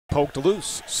poked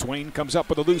loose. Swain comes up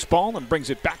with a loose ball and brings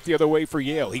it back the other way for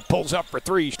Yale. He pulls up for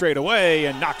three straight away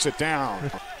and knocks it down.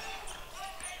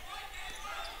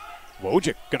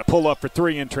 Wojcik going to pull up for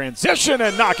three in transition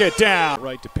and knock it down.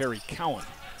 Right to Perry Cowan.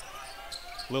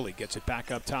 Lilly gets it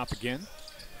back up top again.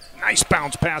 Nice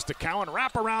bounce pass to Cowan.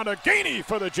 Wrap around to Gainey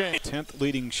for the James. 10th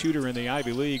leading shooter in the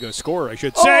Ivy League, a scorer, I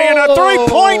should say, and a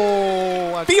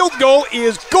three-point field goal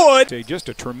is good. Just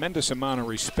a tremendous amount of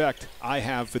respect I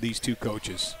have for these two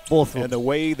coaches. Both of them. And the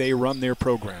way they run their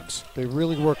programs. They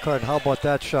really work hard. How about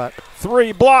that shot?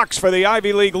 3 blocks for the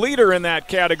Ivy League leader in that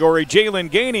category, Jalen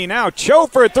Gainey. Now Cho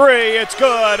for three. It's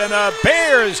good, and the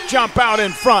Bears jump out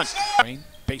in front.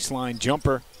 Baseline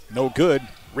jumper, no good.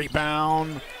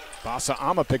 Rebound. Basa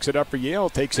Ama picks it up for Yale,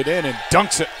 takes it in and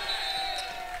dunks it.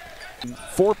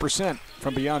 4%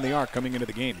 from beyond the arc coming into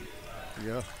the game.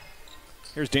 Yeah.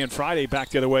 Here's Dan Friday back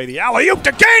the other way. The alley-oop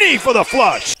to Gainey for the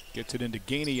flush. Gets it into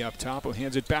Gainey up top, who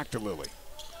hands it back to Lilly.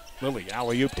 Lilly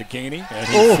alley-oop to Gainey, and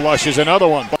he flushes another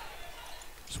one.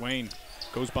 Swain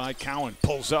goes by Cowan,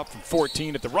 pulls up from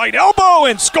 14 at the right elbow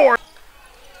and scores.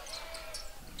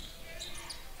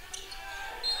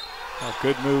 A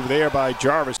good move there by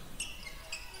Jarvis.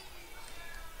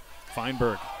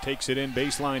 Feinberg takes it in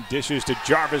baseline, dishes to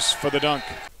Jarvis for the dunk.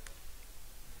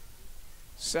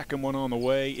 Second one on the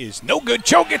way is no good.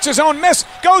 Cho gets his own miss,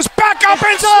 goes back up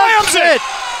and slams it.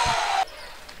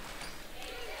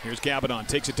 Here's Gabadon,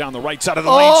 takes it down the right side of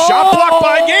the lane. Shot blocked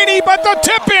by Gainey, but the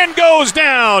tip-in goes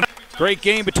down. Great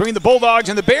game between the Bulldogs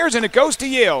and the Bears, and it goes to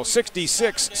Yale.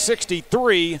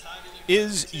 66-63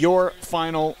 is your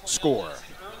final score.